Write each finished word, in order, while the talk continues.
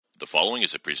The following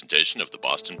is a presentation of the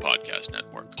Boston Podcast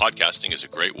Network. Podcasting is a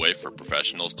great way for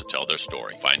professionals to tell their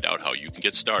story. Find out how you can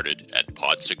get started at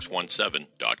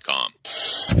pod617.com.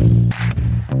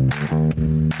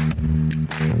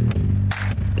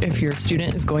 If your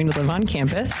student is going to live on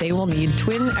campus, they will need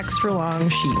twin extra long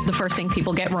sheets. The first thing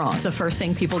people get wrong. It's the first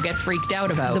thing people get freaked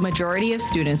out about. The majority of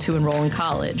students who enroll in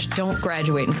college don't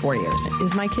graduate in 4 years.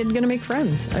 Is my kid going to make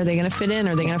friends? Are they going to fit in?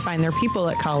 Are they going to find their people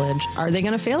at college? Are they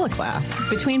going to fail a class?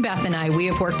 Between Beth and I, we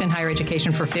have worked in higher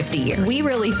education for 50 years. We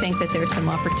really think that there's some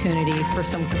opportunity for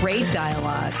some great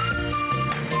dialogue.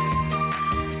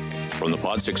 From the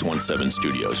Pod 617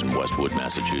 studios in Westwood,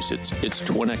 Massachusetts, it's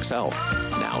Twin XL.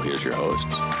 Now here's your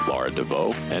hosts, Laura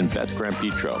DeVoe and Beth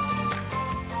Grampetro.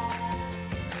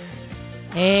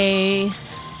 Hey,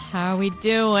 how are we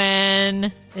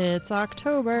doing? It's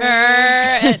October.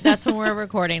 That's when we're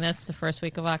recording this, the first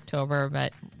week of October,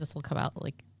 but this will come out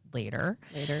like later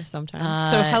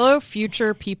sometime. So hello,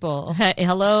 future people.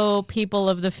 Hello, people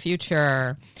of the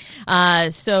future.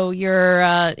 So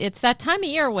it's that time of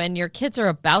year when your kids are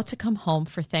about to come home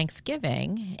for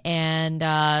Thanksgiving,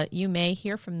 and you may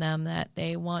hear from them that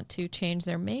they want to change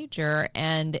their major.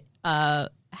 And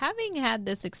having had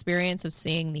this experience of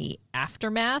seeing the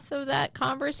aftermath of that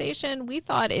conversation, we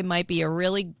thought it might be a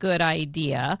really good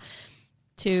idea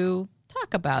to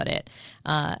talk about it.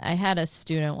 I had a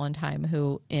student one time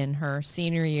who, in her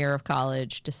senior year of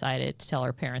college, decided to tell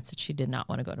her parents that she did not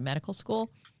want to go to medical school,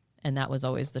 and that was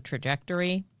always the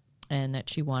trajectory, and that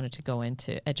she wanted to go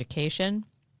into education,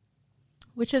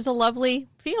 which is a lovely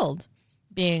field.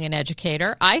 Being an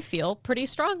educator, I feel pretty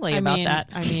strongly about that.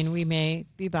 I mean, we may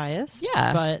be biased,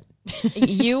 yeah, but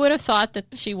you would have thought that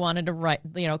she wanted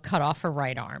to cut off her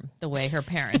right arm the way her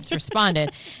parents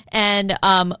responded. And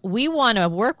we want to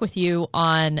work with you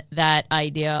on that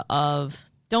idea of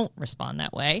don't respond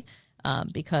that way,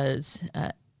 because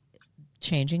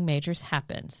changing majors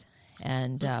happens.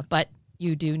 And but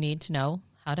you do need to know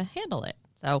how to handle it.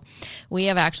 So we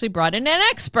have actually brought in an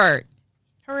expert.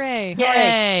 Hooray.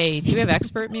 Yay. Do we have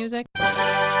expert music? Hey,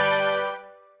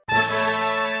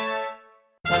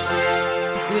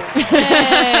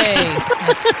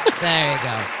 there you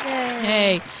go. Yay.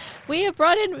 Hey, we have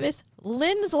brought in Miss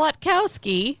Lynn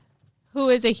Zlotkowski, who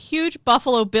is a huge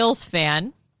Buffalo Bills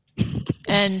fan,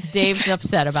 and Dave's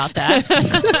upset about that.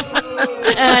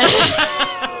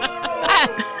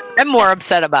 I'm more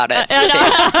upset about it.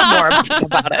 More upset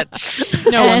about it.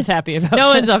 No one's happy about it. No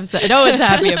one's upset. No one's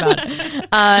happy about it.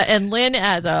 And Lynn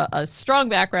has a strong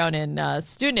background in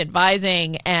student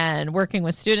advising and working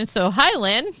with students. So, hi,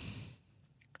 Lynn.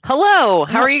 Hello.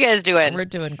 How are you guys doing? We're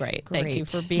doing great. Thank you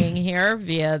for being here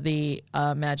via the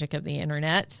magic of the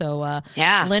internet. So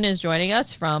Lynn is joining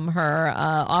us from her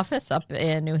office up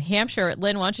in New Hampshire.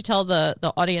 Lynn, why don't you tell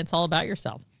the audience all about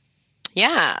yourself?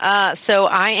 Yeah. So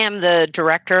I am the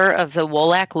director of the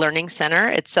Wolak Learning Center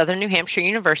at Southern New Hampshire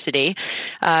University.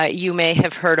 You may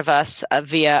have heard of us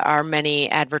via our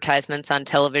many advertisements on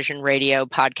television, radio,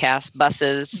 podcasts,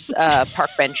 buses, park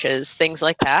benches, things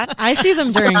like that. I see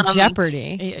them during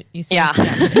Jeopardy. You see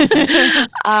the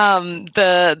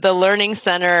Learning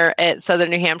Center at Southern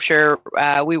New Hampshire,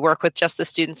 we work with just the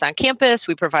students on campus.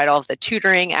 We provide all of the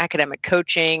tutoring, academic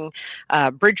coaching,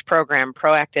 bridge program,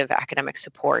 proactive academic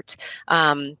support.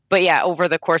 But yeah, over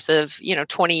the course of,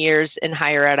 20 years in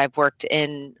higher ed, I've worked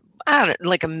in,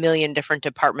 like a million different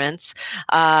departments,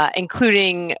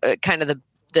 including kind of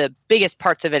the biggest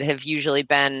parts of it have usually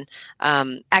been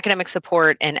academic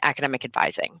support and academic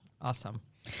advising. Awesome.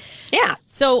 Yeah.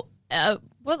 So,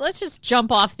 let's just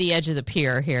jump off the edge of the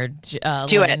pier here. Do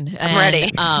it. I'm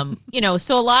ready.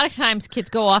 So a lot of times kids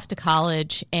go off to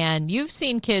college, and you've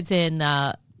seen kids in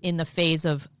the phase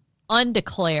of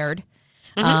undeclared,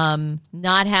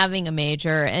 not having a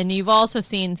major, and you've also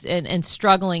seen and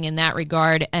struggling in that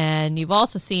regard, and you've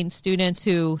also seen students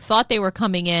who thought they were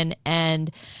coming in and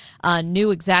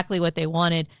knew exactly what they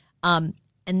wanted, and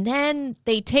then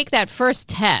they take that first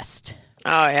test.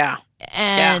 Oh yeah.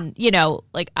 And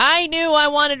I knew I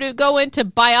wanted to go into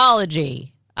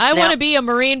biology. I want to be a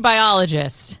marine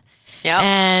biologist. Yeah.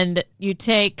 And you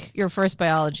take your first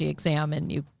biology exam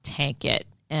and you tank it.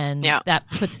 And that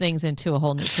puts things into a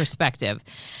whole new perspective.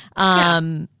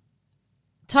 Talk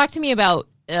to me about,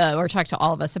 or talk to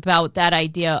all of us about that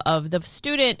idea of the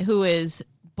student who is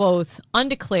both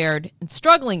undeclared and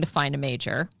struggling to find a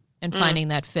major and finding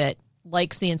that fit,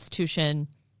 likes the institution,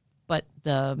 but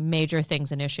the major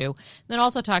thing's an issue. And then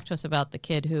also talk to us about the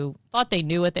kid who thought they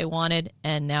knew what they wanted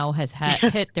and now has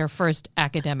hit their first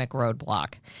academic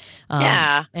roadblock.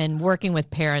 And working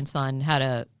with parents on how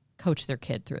to coach their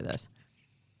kid through this.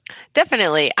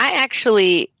 Definitely. I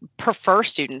actually prefer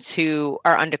students who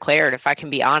are undeclared, if I can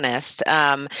be honest.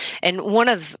 And one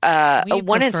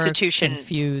institution,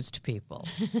 confused people.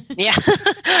 Yeah.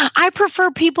 I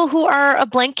prefer people who are a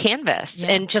blank canvas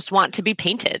and just want to be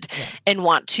painted and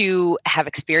want to have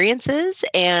experiences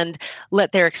and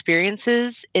let their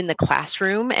experiences in the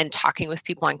classroom and talking with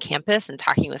people on campus and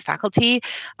talking with faculty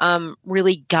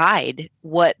really guide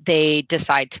what they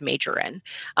decide to major in,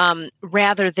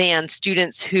 rather than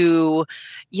students who,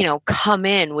 come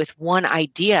in with one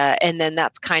idea and then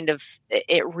that's kind of,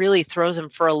 it really throws them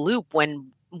for a loop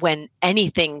when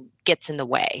anything gets in the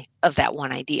way of that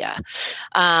one idea.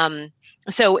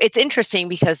 So it's interesting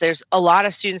because there's a lot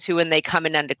of students who, when they come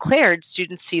in undeclared,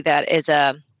 students see that as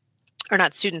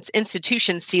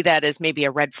institutions see that as maybe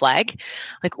a red flag,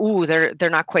 like, ooh, they're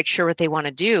not quite sure what they want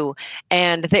to do.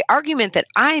 And the argument that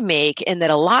I make and that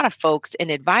a lot of folks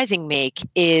in advising make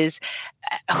is,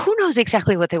 who knows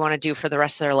exactly what they want to do for the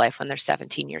rest of their life when they're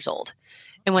 17 years old?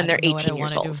 And when they're 18 years old. I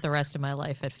want to do for the rest of my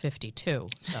life at 52.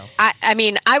 So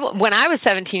when I was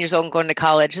 17 years old and going to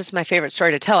college, this is my favorite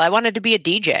story to tell. I wanted to be a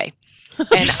DJ,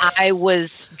 and I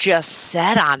was just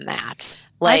set on that.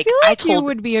 I feel like you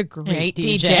would be a great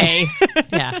DJ.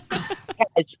 Yeah.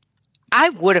 Guys, I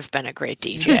would have been a great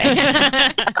DJ.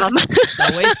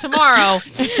 Always tomorrow.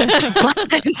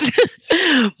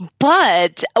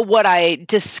 But what I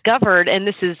discovered, and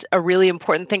this is a really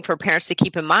important thing for parents to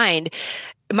keep in mind,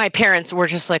 my parents were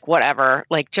just like, whatever,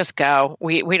 like, just go.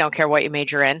 We don't care what you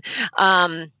major in.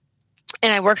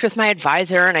 And I worked with my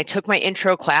advisor and I took my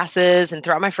intro classes, and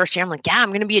throughout my first year, I'm like, yeah, I'm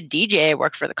going to be a DJ. I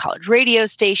worked for the college radio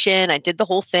station. I did the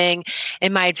whole thing.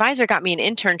 And my advisor got me an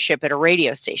internship at a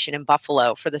radio station in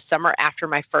Buffalo for the summer after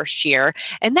my first year.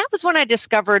 And that was when I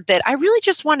discovered that I really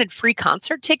just wanted free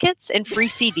concert tickets and free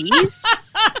CDs.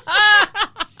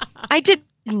 I did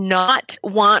not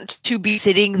want to be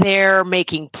sitting there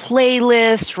making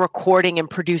playlists, recording and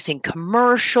producing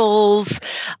commercials,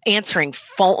 answering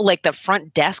phone, like the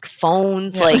front desk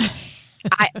phones. Yeah. Like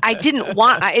I didn't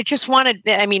want, I just wanted,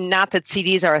 not that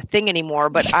CDs are a thing anymore,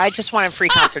 but I just wanted free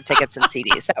concert tickets and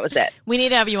CDs. That was it. We need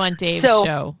to have you on Dave's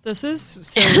show. This is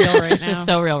so real right now. This is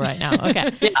so real right now.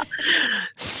 Okay. Yeah.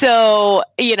 So,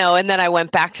 and then I went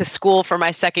back to school for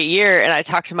my second year and I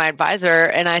talked to my advisor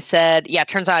and I said, yeah, it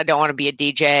turns out I don't want to be a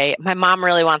DJ. My mom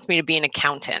really wants me to be an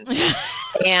accountant.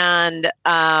 And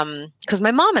because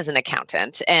my mom is an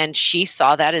accountant and she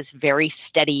saw that as very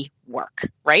steady work,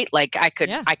 right? Like I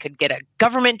could get a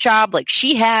government job like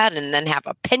she had and then have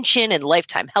a pension and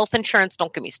lifetime health insurance.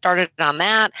 Don't get me started on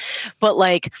that. But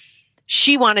like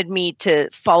she wanted me to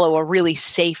follow a really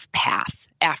safe path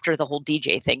after the whole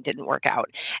DJ thing didn't work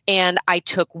out. And I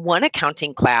took one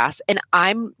accounting class, and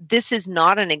this is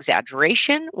not an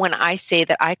exaggeration when I say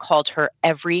that I called her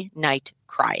every night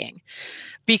crying,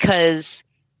 because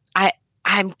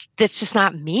that's just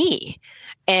not me.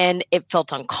 And it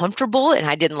felt uncomfortable, and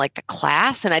I didn't like the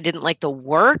class, and I didn't like the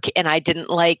work, and I didn't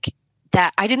like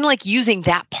that. I didn't like using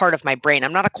that part of my brain.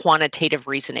 I'm not a quantitative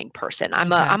reasoning person.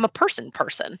 I'm a person.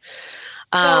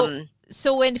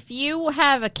 So if you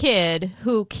have a kid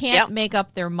who can't make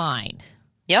up their mind,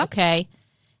 okay,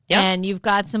 and you've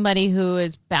got somebody who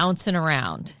is bouncing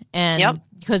around, and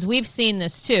because we've seen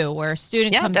this too, where a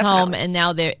student comes home and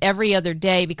now they're every other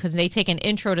day because they take an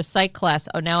intro to psych class.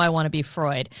 Oh, now I want to be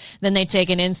Freud. Then they take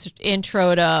an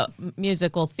intro to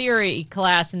musical theory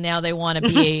class, and now they want to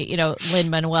be,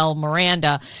 Lin-Manuel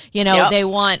Miranda. They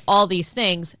want all these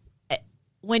things.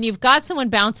 When you've got someone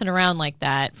bouncing around like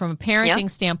that from a parenting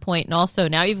standpoint, and also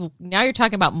now you're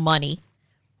talking about money,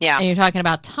 and you're talking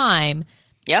about time.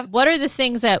 What are the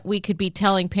things that we could be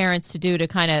telling parents to do to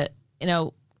kind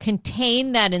of,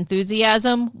 contain that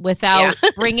enthusiasm without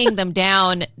bringing them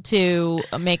down to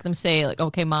make them say like,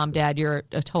 okay, mom, dad, you're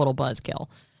a total buzzkill?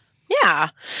 Yeah.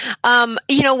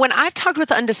 When I've talked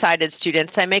with undecided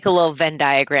students, I make a little Venn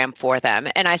diagram for them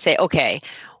and I say, okay,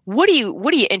 what are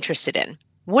you interested in?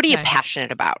 What are you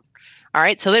passionate about? All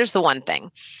right. So there's the one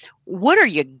thing. What are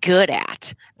you good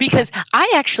at? Because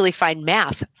I actually find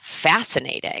math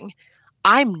fascinating.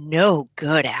 I'm no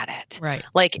good at it. Right.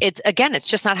 Like it's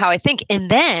just not how I think. And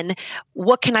then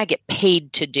what can I get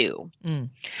paid to do?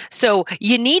 So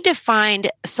you need to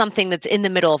find something that's in the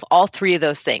middle of all three of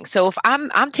those things. So if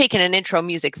I'm taking an intro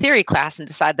music theory class and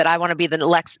decide that I want to be the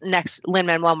next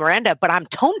Lin-Manuel Miranda, but I'm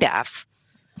tone deaf,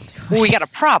 well, we got a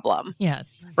problem.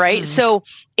 Yes. Right. So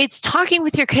it's talking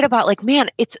with your kid about like,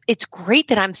 man, it's great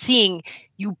that I'm seeing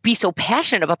you be so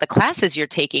passionate about the classes you're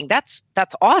taking. That's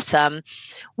awesome.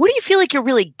 What do you feel like you're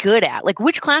really good at? Like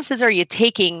which classes are you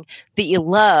taking that you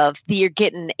love, that you're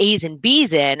getting A's and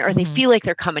B's in, or they feel like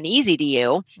they're coming easy to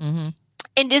you?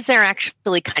 And is there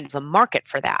actually kind of a market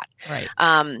for that? Right.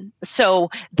 So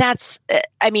that's,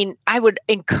 I would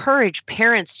encourage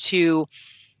parents to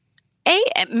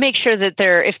make sure that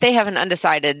if they have an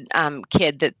undecided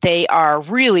kid, that they are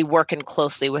really working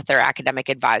closely with their academic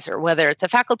advisor, whether it's a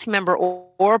faculty member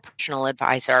or a professional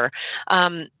advisor,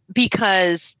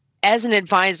 because as an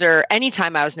advisor,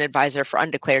 anytime I was an advisor for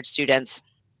undeclared students,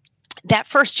 that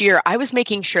first year, I was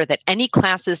making sure that any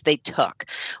classes they took,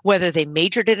 whether they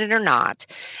majored in it or not,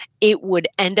 it would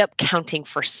end up counting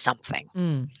for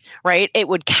something, right? It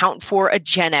would count for a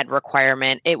gen ed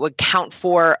requirement. It would count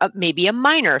for maybe a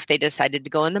minor if they decided to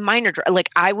go in the minor. Like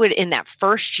I would, in that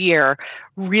first year,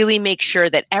 really make sure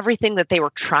that everything that they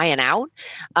were trying out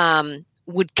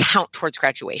would count towards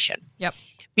graduation. Yep.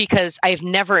 Because I've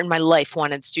never in my life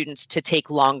wanted students to take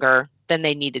longer than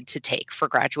they needed to take for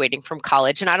graduating from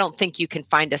college. And I don't think you can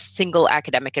find a single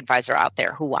academic advisor out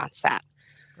there who wants that.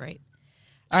 Great.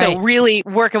 So really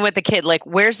working with the kid, like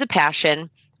where's the passion?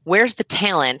 Where's the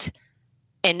talent?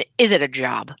 And is it a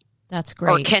job? That's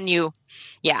great. Or can you,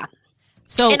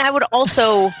 So, and I would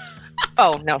also,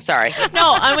 oh, no, sorry.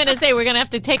 No, I'm going to say we're going to have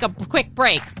to take a quick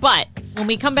break. But when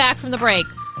we come back from the break,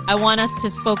 I want us to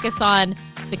focus on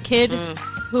the kid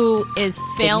who is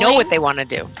failing. They know what they want to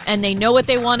do. And they know what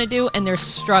they want to do, and they're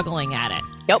struggling at it.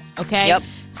 Yep. Okay? Yep.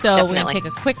 So Definitely. we're going to take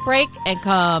a quick break and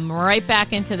come right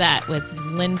back into that with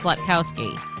Lynn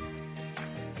Zlatkowski.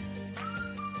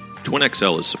 Twin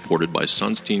XL is supported by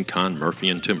Sunstein, Kahn,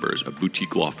 Murphy & Timbers, a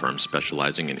boutique law firm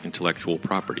specializing in intellectual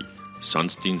property.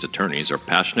 Sunstein's attorneys are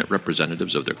passionate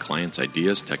representatives of their clients'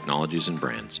 ideas, technologies, and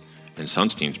brands. And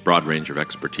Sunstein's broad range of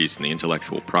expertise in the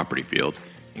intellectual property field,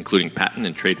 including patent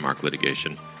and trademark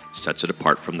litigation, sets it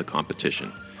apart from the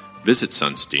competition. Visit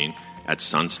Sunstein at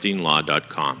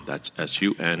sunsteinlaw.com. That's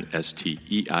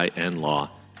SUNSTEIN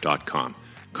law.com.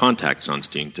 Contact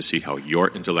Sunstein to see how your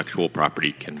intellectual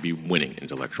property can be winning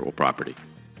intellectual property.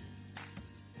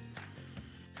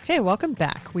 Okay, welcome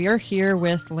back. We are here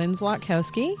with Lynn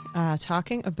Zlatkowski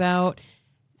talking about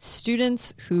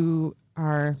students who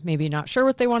are maybe not sure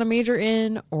what they want to major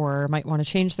in or might want to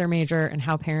change their major and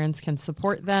how parents can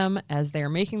support them as they're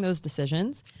making those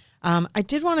decisions. I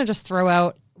did want to just throw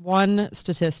out one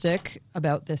statistic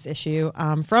about this issue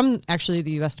from actually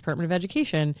the U.S. Department of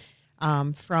Education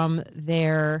from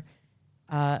their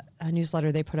a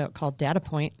newsletter they put out called Data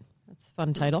Point. That's a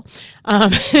fun title. No,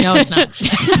 it's not.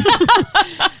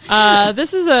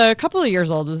 This is a couple of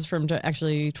years old. This is from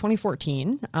actually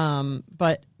 2014.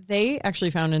 But they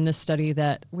actually found in this study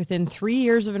that within 3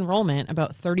 years of enrollment,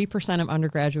 about 30% of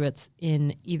undergraduates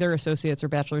in either associate's or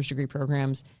bachelor's degree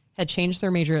programs had changed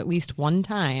their major at least one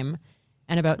time,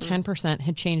 and about 10%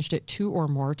 had changed it 2 or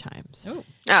more times. Oh,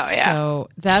 yeah. So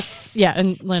that's,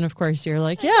 and Lynn, of course, you're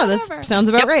like, that sounds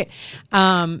about right.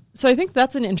 So I think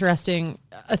that's an interesting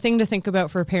thing to think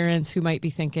about for parents who might be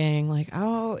thinking like,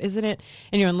 oh, isn't it?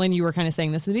 And, and Lynn, you were kind of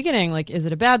saying this in the beginning, like, is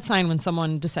it a bad sign when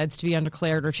someone decides to be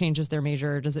undeclared or changes their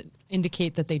major? Does it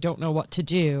indicate that they don't know what to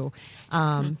do?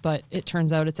 But it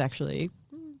turns out it's actually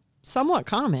somewhat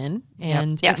common,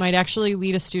 and it might actually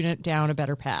lead a student down a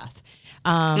better path.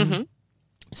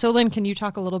 So Lynn, can you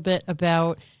talk a little bit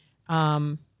about,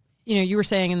 you were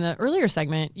saying in the earlier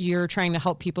segment, you're trying to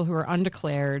help people who are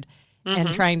undeclared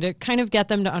and trying to kind of get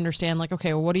them to understand like,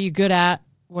 okay, well, what are you good at?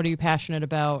 What are you passionate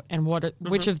about? And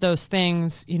which of those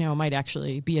things, might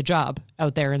actually be a job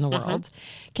out there in the world?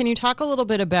 Can you talk a little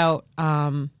bit about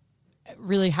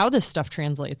really how this stuff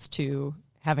translates to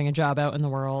having a job out in the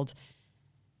world?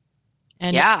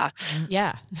 And Yeah.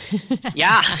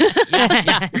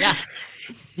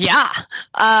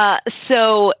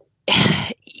 So,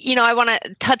 I want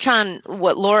to touch on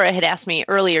what Laura had asked me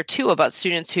earlier too about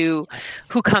students who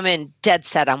come in dead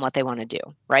set on what they want to do,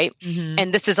 right?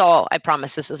 And this is all, I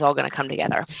promise this is all going to come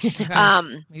together.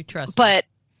 You trust but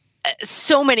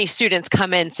so many students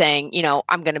come in saying,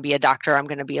 I'm going to be a doctor, I'm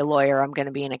going to be a lawyer, I'm going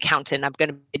to be an accountant, I'm going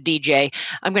to be a DJ,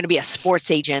 I'm going to be a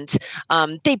sports agent.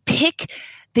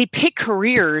 They pick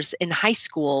careers in high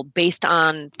school based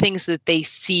on things that they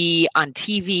see on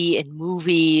TV and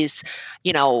movies,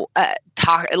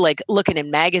 looking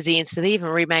in magazines. So they even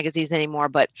read magazines anymore,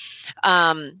 but,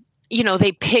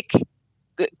 they pick,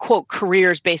 quote,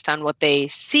 careers based on what they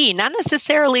see, not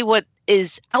necessarily what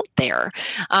is out there.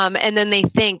 And then they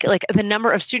think like the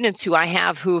number of students who I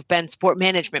have who've been sport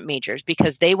management majors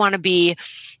because they want to be,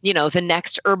 the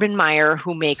next Urban Meyer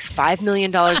who makes $5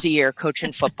 million a year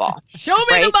coaching football. Show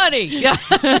me the money. Yeah.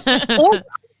 Or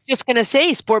just going to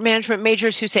say sport management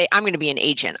majors who say, I'm going to be an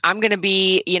agent. I'm going to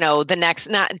be, the next,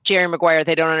 not Jerry Maguire,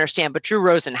 they don't understand, but Drew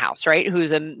Rosenhaus, right?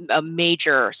 Who's a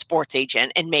major sports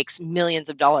agent and makes millions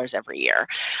of dollars every year.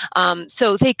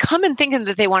 So they come in thinking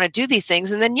that they want to do these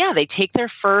things. And then, they take their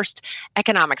first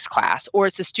economics class, or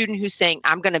it's a student who's saying,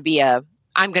 I'm going to be an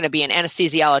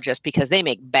anesthesiologist because they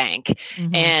make bank.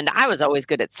 Mm-hmm. And I was always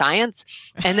good at science.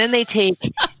 And then they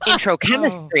take intro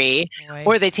chemistry,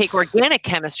 or they take organic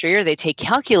chemistry, or they take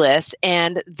calculus,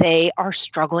 and they are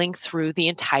struggling through the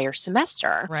entire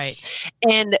semester. Right.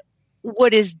 And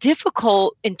what is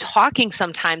difficult in talking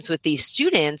sometimes with these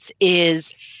students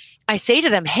is I say to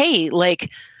them, hey,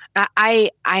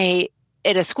 I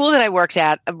at a school that I worked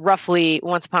at,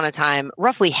 once upon a time,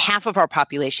 roughly half of our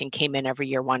population came in every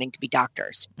year wanting to be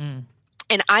doctors. Mm.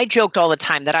 And I joked all the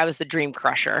time that I was the dream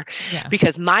crusher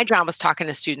because my job was talking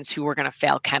to students who were going to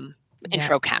fail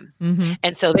intro chem. Mm-hmm.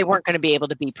 And so they weren't going to be able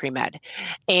to be pre-med.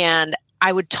 And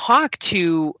I would talk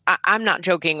to, I'm not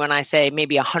joking when I say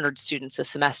maybe 100 students a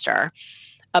semester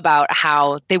about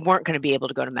how they weren't going to be able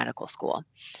to go to medical school.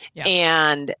 Yeah.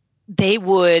 And they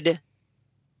would...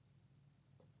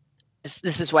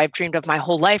 This is what I've dreamed of my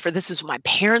whole life, or this is what my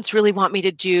parents really want me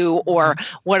to do, or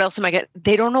what else am I getting?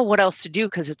 They don't know what else to do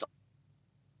because it's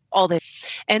all this.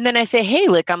 And then I say, hey,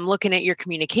 I'm looking at your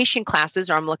communication classes,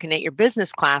 or I'm looking at your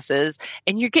business classes,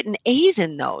 and you're getting A's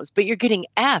in those, but you're getting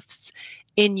F's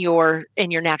in your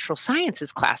natural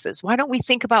sciences classes. Why don't we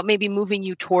think about maybe moving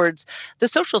you towards the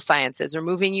social sciences or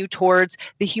moving you towards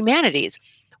the humanities?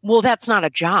 Well, that's not a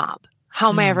job. How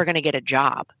am I ever going to get a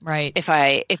job? Right. If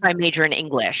I major in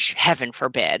English, heaven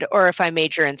forbid, or if I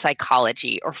major in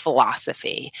psychology or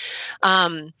philosophy.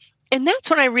 And that's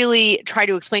when I really try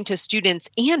to explain to students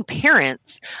and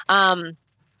parents.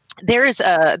 There's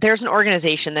an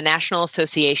organization, the National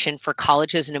Association for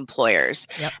Colleges and Employers.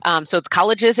 Yep. So it's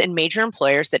colleges and major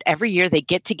employers that every year they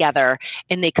get together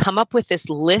and they come up with this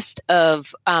list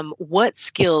of what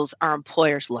skills are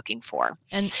employers looking for.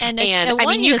 And I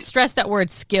want you to stress that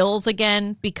word skills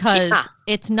again, because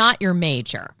it's not your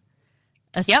major.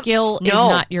 A skill is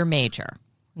not your major.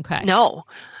 Okay. No.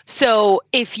 So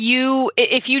if you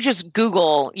just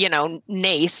Google,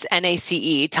 NACE,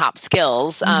 N-A-C-E, top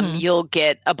skills, you'll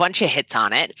get a bunch of hits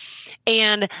on it.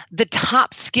 And the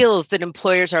top skills that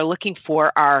employers are looking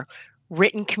for are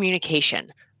written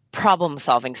communication,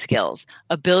 problem-solving skills,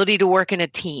 ability to work in a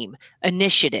team,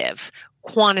 initiative,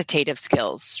 quantitative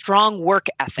skills, strong work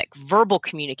ethic, verbal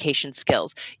communication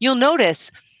skills. You'll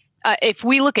notice if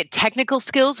we look at technical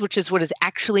skills, which is what is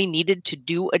actually needed to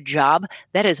do a job,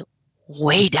 that is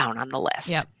way down on the list.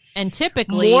 Yep. And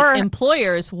typically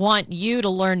employers want you to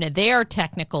learn their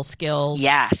technical skills.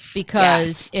 Yes.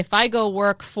 Because if I go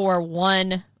work for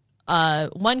one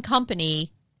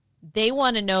company, they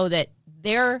want to know that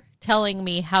they're telling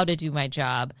me how to do my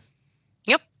job.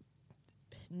 Yep.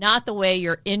 Not the way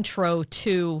your intro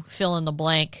to fill in the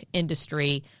blank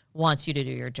industry wants you to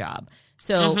do your job.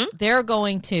 So they're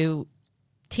going to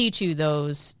teach you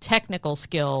those technical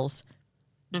skills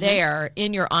there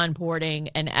in your onboarding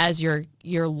and as you're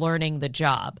learning the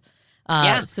job.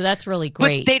 So that's really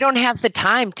great. But they don't have the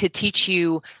time to teach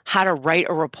you how to write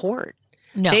a report.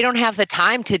 No. They don't have the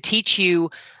time to teach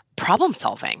you problem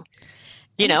solving.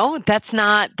 That's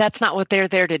not what they're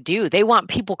there to do. They want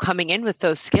people coming in with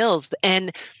those skills,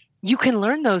 and you can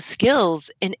learn those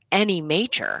skills in any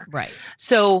major. Right.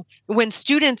 So when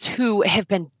students who have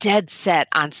been dead set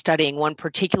on studying one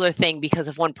particular thing because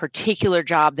of one particular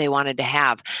job they wanted to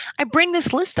have, I bring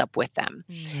this list up with them.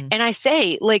 Mm-hmm. And I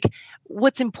say,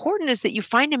 what's important is that you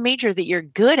find a major that you're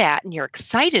good at and you're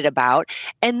excited about,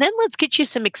 and then let's get you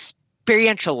some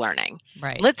experiential learning.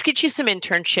 Right. Let's get you some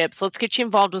internships. Let's get you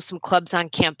involved with some clubs on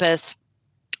campus.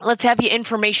 Let's have you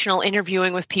informational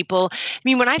interviewing with people. I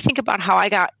mean, when I think about how I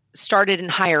got started in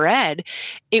higher ed,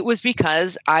 it was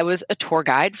because I was a tour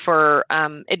guide for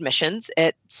admissions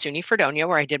at SUNY Fredonia,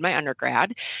 where I did my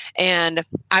undergrad. And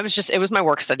it was my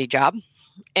work study job.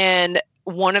 And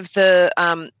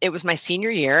it was my senior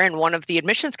year, and one of the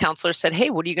admissions counselors said, hey,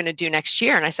 what are you going to do next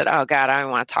year? And I said, oh God, I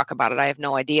don't want to talk about it. I have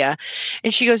no idea.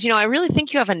 And she goes, I really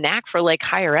think you have a knack for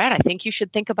higher ed. I think you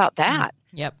should think about that.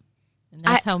 Yep. And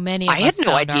that's how many of us had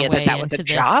no idea that was a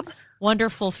job.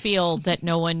 Wonderful field that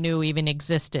no one knew even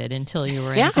existed until you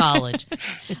were in college.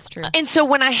 It's true. And so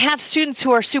when I have students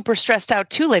who are super stressed out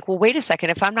too, well, wait a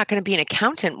second, if I'm not going to be an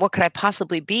accountant, what could I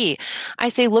possibly be? I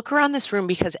say, look around this room,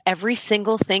 because every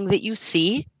single thing that you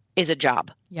see is a job.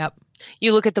 Yep.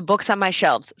 You look at the books on my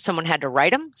shelves. Someone had to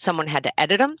write them. Someone had to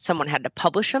edit them. Someone had to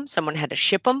publish them. Someone had to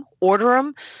ship them, order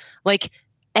them.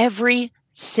 Every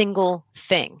single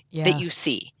thing that you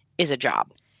see is a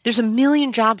job. There's a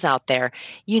million jobs out there.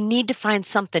 You need to find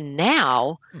something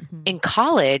now in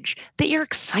college that you're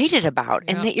excited about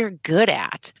and that you're good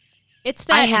at. It's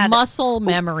that muscle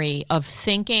memory of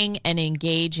thinking and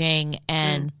engaging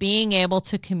and being able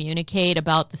to communicate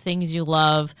about the things you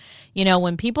love. You know,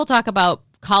 when people talk about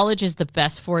college is the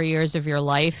best 4 years of your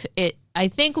life, I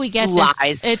think we get lies.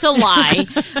 This. It's a lie.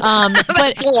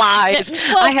 But lies.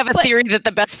 Well, I have a theory that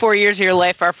the best 4 years of your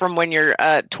life are from when you're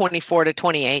 24 to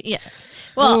 28. Yeah.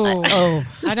 Well,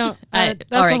 I don't.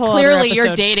 That's all right. A whole Clearly, other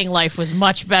your dating life was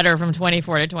much better from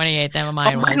 24 to 28 than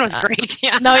mine was. Mine was great.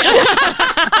 Yeah. No.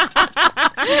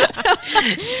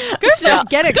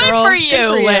 Get it, good girl. For you,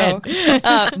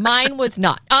 Lynn. Mine was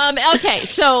not. Okay.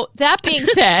 So that being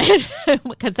said,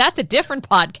 because that's a different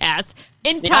podcast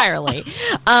entirely.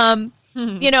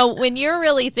 You know, when you're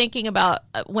really thinking about,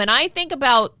 when I think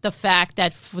about the fact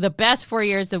that for the best 4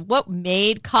 years of what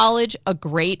made college a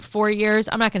great 4 years,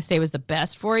 I'm not going to say it was the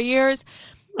best 4 years,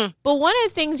 but one of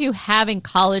the things you have in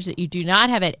college that you do not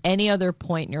have at any other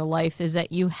point in your life is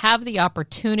that you have the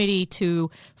opportunity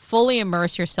to fully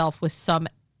immerse yourself with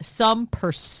some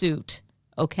pursuit,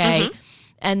 okay?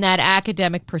 And that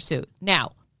academic pursuit.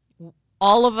 Now,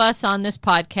 all of us on this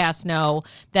podcast know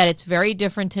that it's very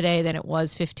different today than it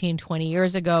was 15, 20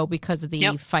 years ago because of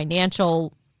the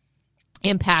financial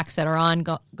impacts that are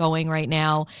ongoing right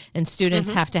now. And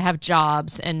students have to have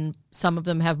jobs, and some of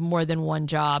them have more than one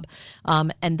job.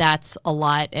 And that's a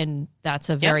lot, and that's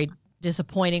a very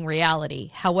disappointing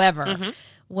reality. However,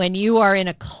 when you are in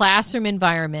a classroom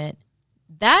environment,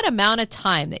 that amount of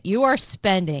time that you are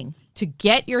spending to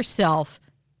get yourself,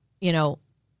 you know,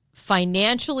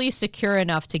 financially secure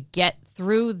enough to get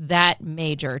through that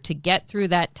major, to get through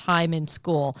that time in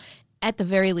school, at the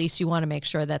very least, you want to make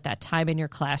sure that that time in your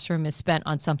classroom is spent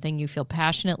on something you feel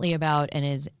passionately about and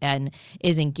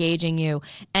is engaging you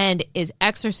and is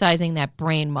exercising that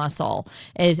brain muscle,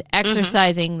 is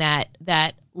exercising that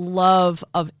love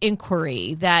of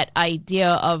inquiry, that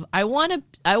idea of I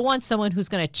want someone who's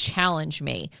going to challenge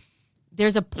me.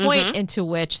 There's a point into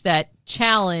which that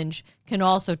challenge can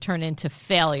also turn into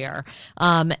failure,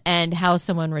 and how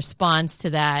someone responds to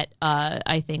that.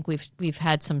 I think we've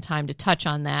had some time to touch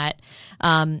on that,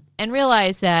 and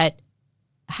realize that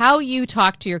how you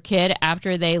talk to your kid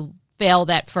after they fail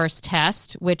that first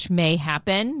test, which may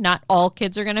happen. Not all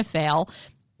kids are going to fail,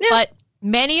 but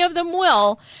many of them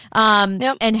will.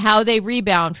 And how they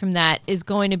rebound from that is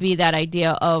going to be that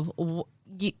idea of,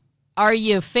 are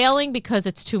you failing because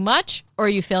it's too much, or are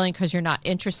you failing because you're not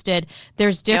interested?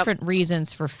 There's different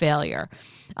reasons for failure.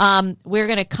 We're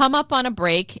going to come up on a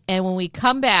break, and when we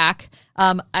come back,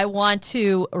 I want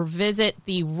to revisit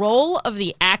the role of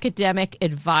the academic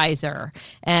advisor,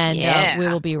 and we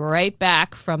will be right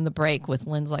back from the break with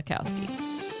Lynn Zlakowski.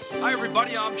 Hi,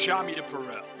 everybody. I'm Jamita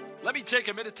Perrell. Let me take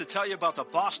a minute to tell you about the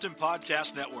Boston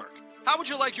Podcast Network. How would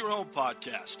you like your own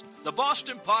podcast? The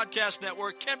Boston Podcast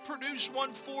Network can produce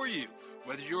one for you.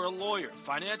 Whether you're a lawyer,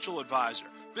 financial advisor,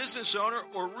 business owner,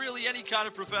 or really any kind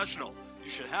of professional,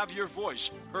 you should have your voice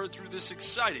heard through this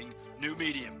exciting new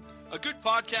medium. A good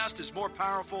podcast is more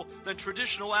powerful than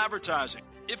traditional advertising.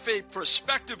 If a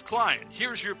prospective client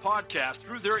hears your podcast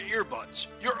through their earbuds,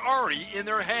 you're already in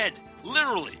their head,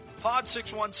 literally.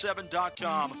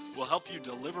 Pod617.com will help you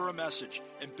deliver a message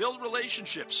and build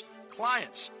relationships.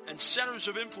 Clients and centers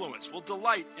of influence will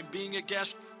delight in being a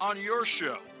guest on your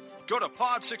show. Go to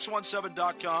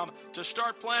pod617.com to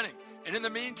start planning. And in the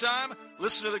meantime,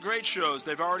 listen to the great shows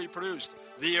they've already produced.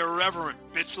 The Irreverent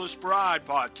Bitchless Bride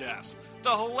podcast, the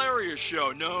hilarious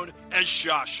show known as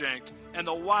Shawshanked, and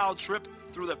the wild trip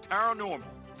through the paranormal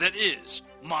that is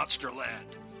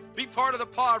Monsterland. Be part of the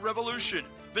pod revolution.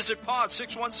 Visit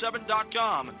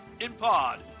pod617.com. In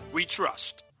Pod, we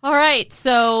trust. All right,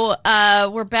 so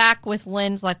we're back with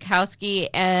Lynn Zlakowski,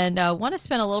 and want to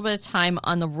spend a little bit of time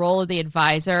on the role of the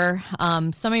advisor.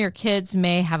 Some of your kids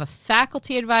may have a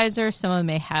faculty advisor. Some of them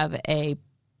may have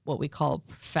what we call a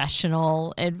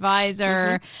professional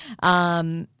advisor.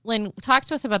 Lynn, talk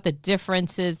to us about the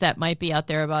differences that might be out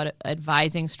there about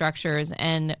advising structures,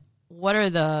 and what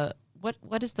is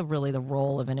really the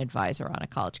role of an advisor on a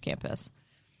college campus?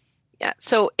 Yeah,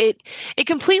 so it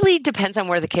completely depends on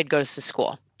where the kid goes to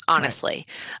school, honestly.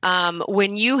 Right.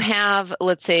 When you have,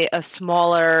 let's say, a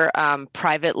smaller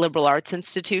private liberal arts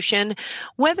institution,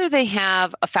 whether they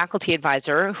have a faculty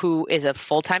advisor who is a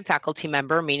full-time faculty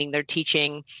member, meaning they're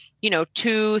teaching,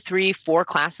 2, 3, 4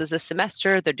 classes a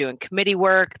semester, they're doing committee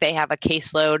work, they have a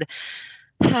caseload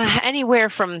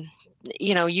anywhere from,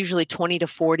 usually 20 to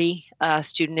 40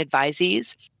 student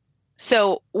advisees.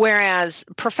 So whereas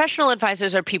professional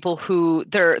advisors are people who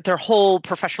their whole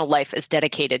professional life is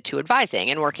dedicated to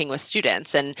advising and working with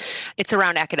students, and it's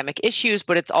around academic issues,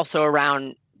 but it's also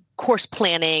around course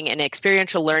planning and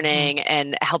experiential learning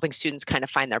and helping students kind of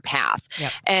find their path.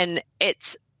 Yep. And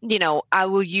it's, I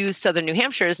will use Southern New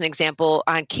Hampshire as an example.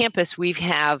 On campus, we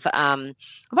have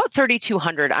about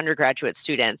 3,200 undergraduate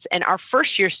students, and our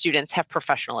first year students have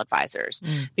professional advisors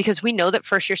because we know that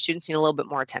first year students need a little bit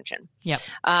more attention. Yep.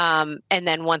 And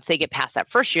then once they get past that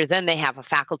first year, then they have a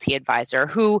faculty advisor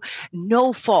who,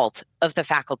 no fault of the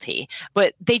faculty,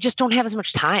 but they just don't have as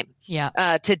much time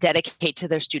to dedicate to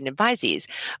their student advisees.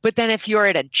 But then if you're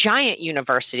at a giant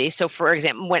university, so for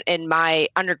example, when in my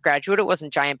undergraduate, it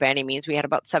wasn't giant by any means. We had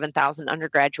about 7,000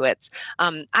 undergraduates.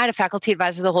 I had a faculty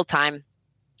advisor the whole time.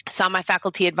 Saw my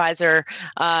faculty advisor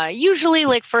usually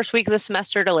like first week of the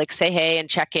semester to like say hey and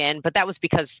check in, but that was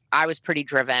because I was pretty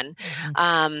driven.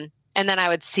 And then I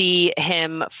would see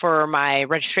him for my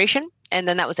registration, and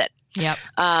then that was it. Yep.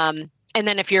 And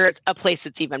then if you're at a place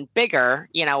that's even bigger,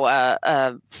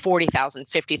 a 40,000,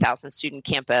 50,000 student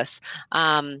campus,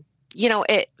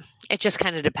 it just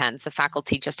kind of depends. The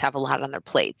faculty just have a lot on their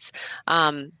plates.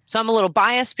 So I'm a little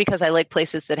biased because I like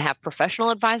places that have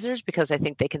professional advisors because I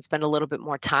think they can spend a little bit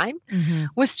more time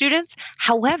with students.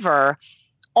 However,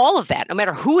 all of that, no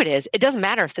matter who it is, it doesn't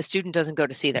matter if the student doesn't go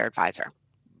to see their advisor.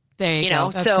 There you go.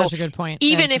 That's so such a good point.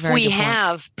 Even if we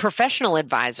have professional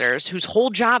advisors whose whole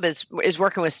job is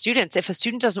working with students, if a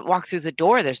student doesn't walk through the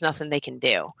door, there's nothing they can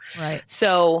do. Right.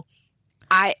 So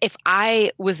if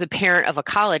I was the parent of a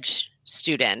college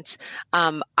student,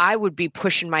 I would be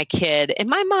pushing my kid, and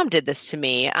my mom did this to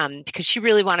me because she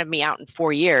really wanted me out in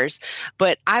 4 years,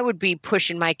 but I would be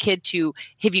pushing my kid to,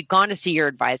 have you gone to see your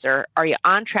advisor? Are you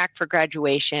on track for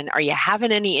graduation? Are you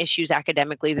having any issues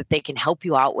academically that they can help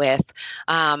you out with?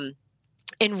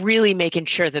 And really making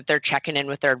sure that they're checking in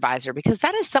with their advisor, because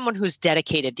that is someone who's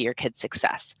dedicated to your kid's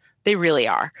success. They really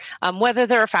are, whether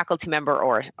they're a faculty member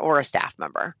or a staff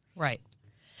member. Right.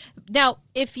 Now,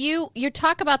 if you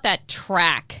talk about that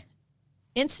track,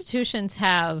 institutions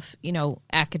have,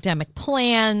 academic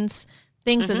plans,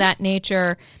 things of that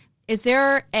nature. Is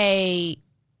there a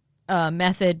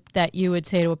method that you would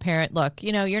say to a parent, look,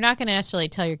 you're not going to necessarily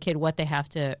tell your kid what they have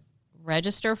to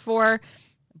register for,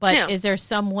 but is there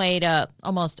some way to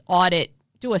almost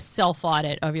do a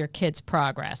self-audit of your kid's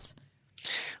progress?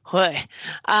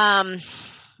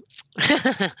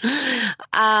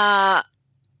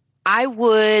 I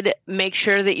would make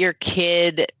sure that your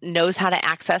kid knows how to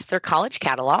access their college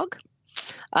catalog.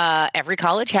 Every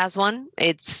college has one.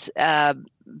 It's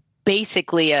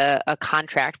basically a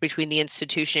contract between the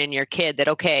institution and your kid that,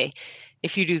 okay,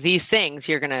 if you do these things,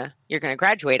 you're gonna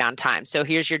graduate on time. So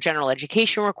here's your general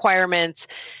education requirements,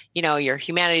 your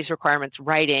humanities requirements,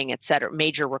 writing, et cetera,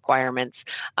 major requirements.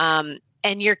 And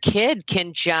your kid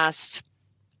can just,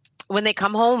 when they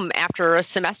come home after a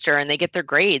semester and they get their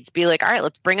grades, be like, all right,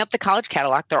 let's bring up the college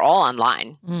catalog. They're all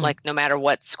online, like no matter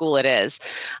what school it is.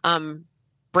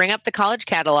 Bring up the college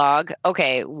catalog.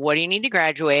 Okay, what do you need to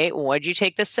graduate? What did you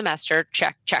take this semester?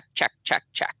 Check, check, check, check,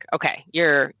 check. Okay,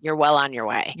 you're well on your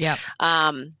way. Yeah.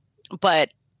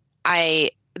 But I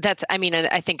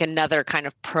think another kind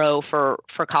of pro for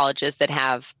colleges that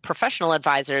have professional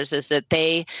advisors is that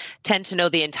they tend to know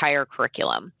the entire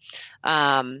curriculum.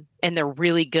 And they're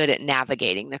really good at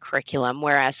navigating the curriculum.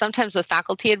 Whereas sometimes with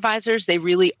faculty advisors, they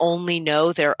really only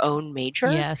know their own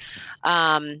major. Yes.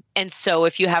 And so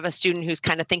if you have a student who's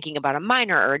kind of thinking about a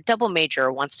minor or a double major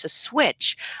or wants to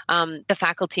switch, the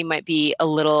faculty might be a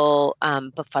little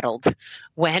befuddled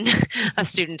when a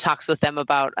student talks with them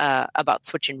about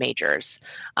switching majors.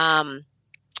 So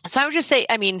I would just say,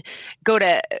 go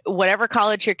to whatever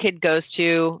college your kid goes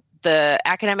to. The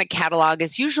academic catalog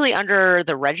is usually under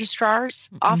the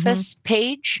registrar's office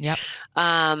page. Yep.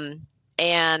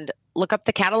 And look up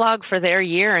the catalog for their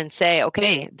year and say,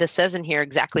 okay, this says in here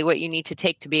exactly what you need to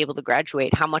take to be able to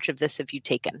graduate. How much of this have you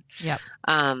taken? Yep.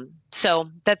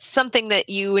 So that's something that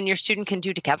you and your student can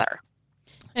do together.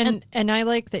 And I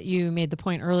like that you made the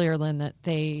point earlier, Lynn, that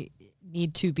they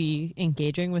need to be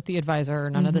engaging with the advisor or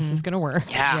none of this is going to work.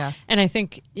 Yeah. And I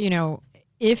think,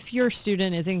 if your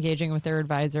student is engaging with their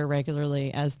advisor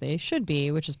regularly, as they should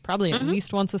be, which is probably at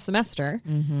least once a semester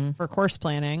for course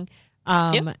planning,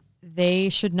 they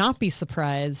should not be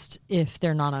surprised if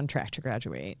they're not on track to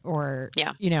graduate or,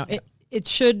 it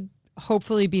should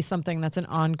hopefully be something that's an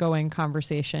ongoing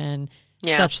conversation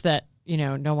such that,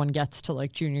 no one gets to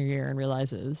like junior year and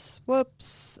realizes,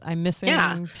 whoops, I'm missing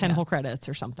 10 whole credits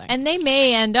or something. And they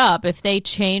may end up, if they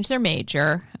change their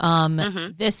major,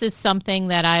 this is something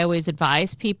that I always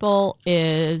advise people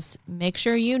is make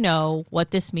sure you know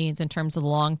what this means in terms of the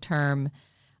long-term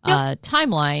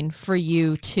timeline for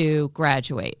you to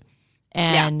graduate.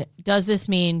 And does this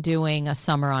mean doing a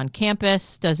summer on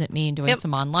campus? Does it mean doing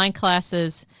some online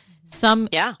classes? Some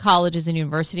colleges and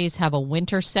universities have a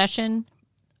winter session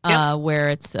where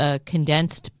it's a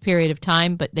condensed period of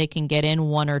time, but they can get in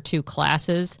 1 or 2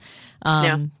 classes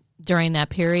during that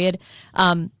period.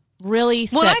 Really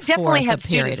set I definitely forth have a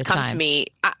period students of come time. to me.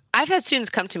 I've had students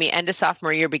come to me end of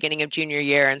sophomore year, beginning of junior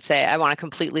year, and say, I want to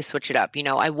completely switch it up.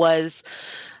 I was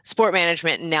sport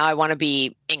management and now I want to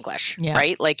be English,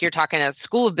 right? Like you're talking a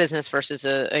school of business versus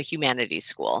a humanities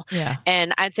school. Yeah.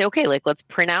 And I'd say, okay, like let's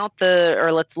print out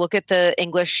let's look at the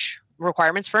English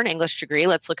requirements for an English degree.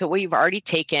 Let's look at what you've already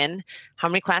taken, how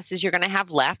many classes you're going to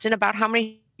have left, and about how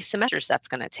many semesters that's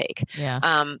going to take.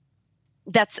 Yeah.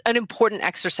 That's an important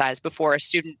exercise before a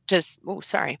student decides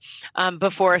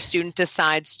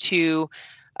to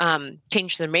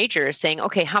change their major, saying,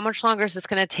 okay, how much longer is this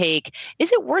going to take?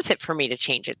 Is it worth it for me to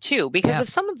change it too? Because if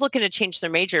someone's looking to change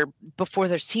their major before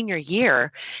their senior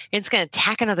year, it's going to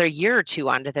tack another year or 2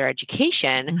 onto their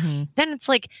education, then it's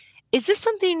like, is this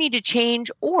something you need to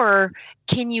change, or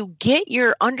can you get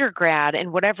your undergrad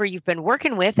and whatever you've been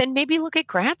working with and maybe look at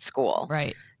grad school?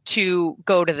 Right. To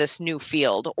go to this new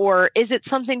field? Or is it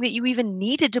something that you even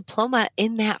need a diploma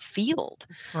in that field?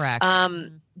 Correct.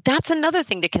 That's another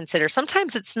thing to consider.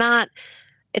 Sometimes it's not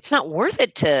worth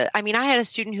it I had a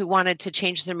student who wanted to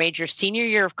change their major senior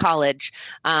year of college.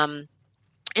 And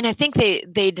I think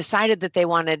they decided that they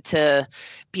wanted to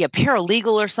be a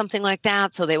paralegal or something like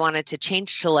that. So they wanted to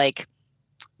change to like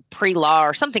pre-law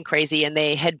or something crazy. And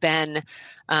they had been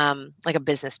like a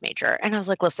business major. And I was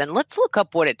like, listen, let's look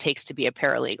up what it takes to be a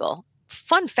paralegal.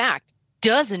 Fun fact,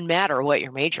 doesn't matter what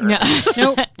your major is.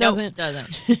 Nope, doesn't.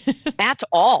 At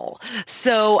all.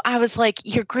 So I was like,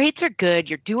 your grades are good.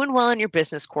 You're doing well in your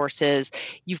business courses.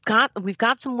 We've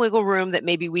got some wiggle room that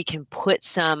maybe we can put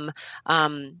some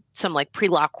like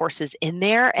pre-law courses in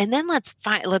there. And then let's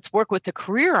work with the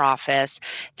career office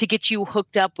to get you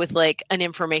hooked up with like an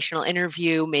informational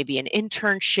interview, maybe an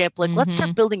internship. Like let's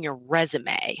start building your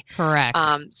resume. Correct.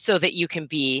 So that you can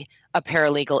be a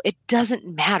paralegal. It doesn't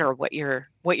matter what your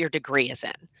degree is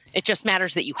in. It just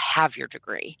matters that you have your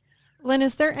degree. Lynn,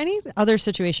 is there any other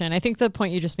situation? I think the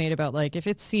point you just made about like if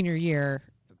it's senior year,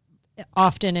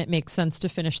 often it makes sense to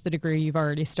finish the degree you've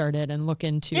already started and look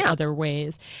into other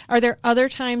ways. Are there other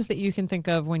times that you can think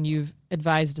of when you've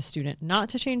advised a student not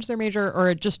to change their major,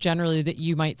 or just generally that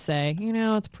you might say,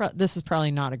 this is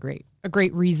probably not a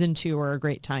great reason to, or a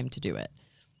great time to do it?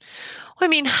 Well,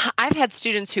 I've had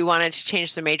students who wanted to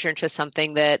change their major into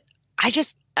something that I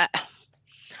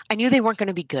knew they weren't going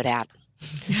to be good at.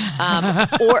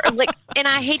 Or like, and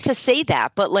I hate to say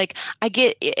that, but like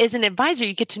as an advisor,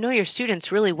 you get to know your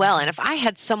students really well. And if I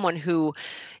had someone who,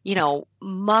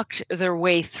 mucked their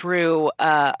way through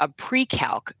a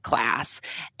pre-calc class,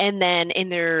 and then in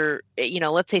their,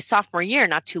 let's say sophomore year,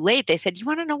 not too late, they said, you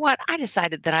want to know what? I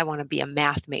decided that I want to be a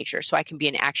math major so I can be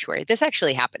an actuary. This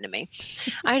actually happened to me.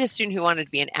 I had a student who wanted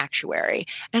to be an actuary.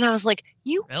 And I was like,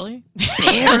 you really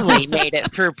barely made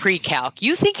it through pre-calc.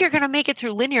 You think you're going to make it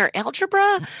through linear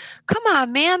algebra? Come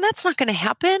on, man, that's not going to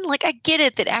happen. Like, I get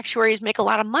it that actuaries make a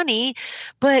lot of money,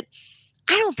 but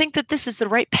I don't think that this is the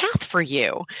right path for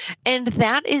you. And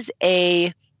that is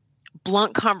a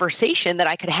blunt conversation that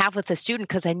I could have with a student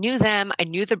because I knew them, I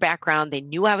knew their background, they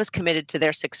knew I was committed to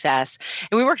their success.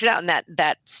 And we worked it out, and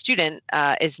that student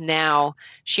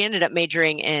she ended up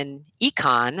majoring in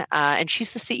econ, and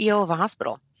she's the CEO of a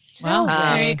hospital. Wow,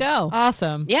 there you go.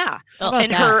 Awesome. Yeah.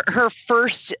 And her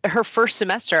first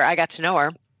semester, I got to know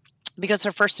her because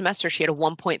her first semester she had a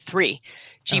 1.3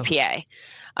 GPA.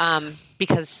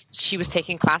 Because she was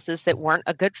taking classes that weren't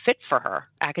a good fit for her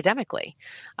academically.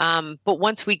 But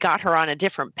once we got her on a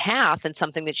different path and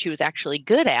something that she was actually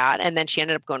good at, and then she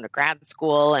ended up going to grad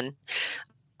school, and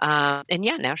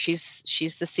now she's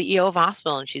the CEO of a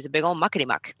hospital, and she's a big old muckety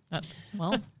muck.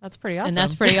 Well, that's pretty awesome. And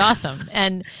that's pretty awesome.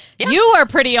 And you are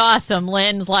pretty awesome,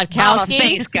 Lynn Zlatkowski.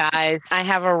 Thanks, guys. I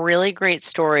have a really great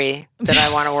story that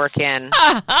I want to work in.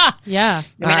 Yeah.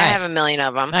 I have a million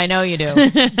of them. I know you do.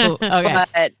 Ooh, okay.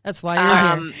 But, that's why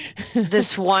you're here.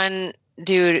 This one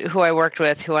dude who I worked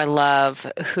with, who I love,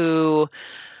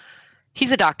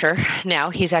 he's a doctor now.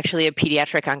 He's actually a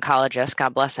pediatric oncologist.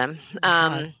 God bless him.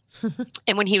 And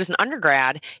when he was an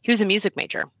undergrad, he was a music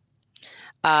major.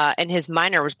 And his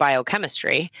minor was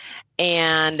biochemistry.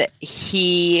 And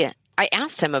I I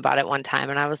asked him about it one time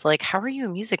and I was like, how are you a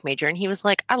music major? And he was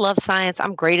like, I love science.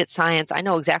 I'm great at science. I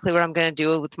know exactly what I'm going to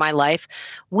do with my life.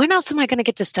 When else am I going to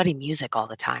get to study music all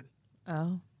the time?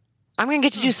 Oh, I'm going to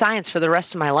get to do science for the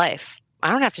rest of my life. I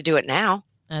don't have to do it now.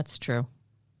 that's true.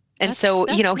 And so,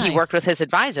 he worked with his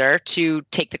advisor to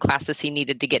take the classes he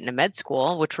needed to get into med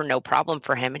school, which were no problem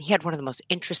for him. And he had one of the most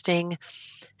interesting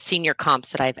senior comps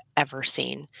that I've ever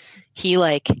seen. He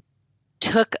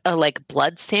took a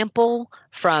blood sample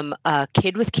from a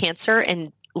kid with cancer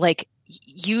and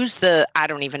used I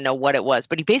don't even know what it was,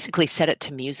 but he basically set it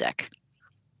to music.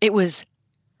 It was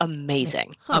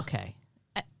amazing. Okay.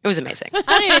 It was amazing. I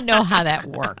don't even know how that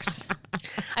works.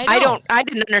 I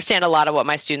didn't understand a lot of what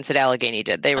my students at Allegheny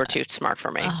did. They were too smart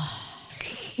for me.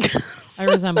 I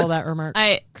resemble that remark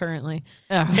currently.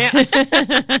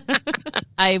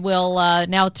 I will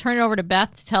now turn it over to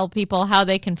Beth to tell people how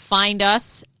they can find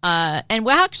us. And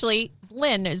actually,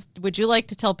 Lynn, would you like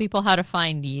to tell people how to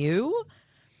find you?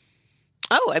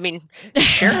 Oh, I mean,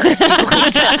 sure.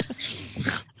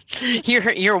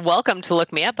 You're welcome to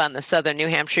look me up on the Southern New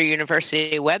Hampshire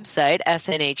University website,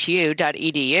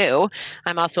 snhu.edu.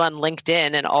 I'm also on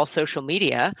LinkedIn and all social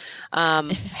media.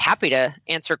 Happy to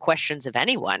answer questions of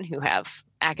anyone who have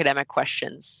academic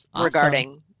questions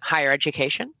regarding higher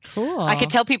education. Cool. I could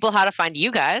tell people how to find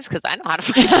you guys because I know how to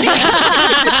find you.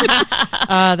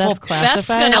 That's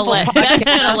classified. Beth's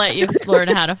gonna let you learn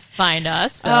how to find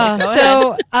us.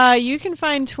 So you can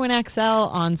find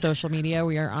TwinXL on social media.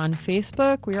 We are on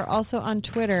Facebook. We are also on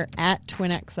Twitter at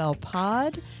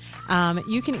TwinXLPod.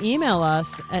 You can email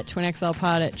us at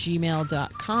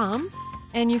twinxlpod@gmail.com.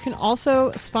 And you can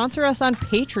also sponsor us on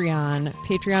Patreon,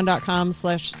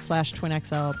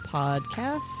 patreon.com/TwinXL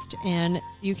podcast. And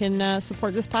you can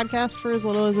support this podcast for as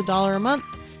little as $1 a month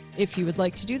if you would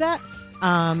like to do that.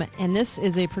 And this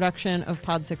is a production of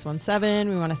Pod 617.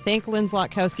 We want to thank Lynn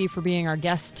Zlotkowski for being our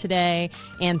guest today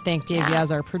and thank Dave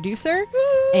Yaz, our producer.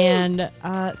 Woo! And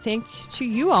thanks to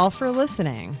you all for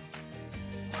listening.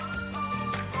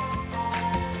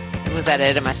 Was that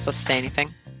it? Am I supposed to say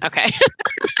anything? Okay.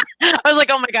 I was like,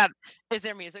 oh my God, is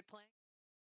there music playing?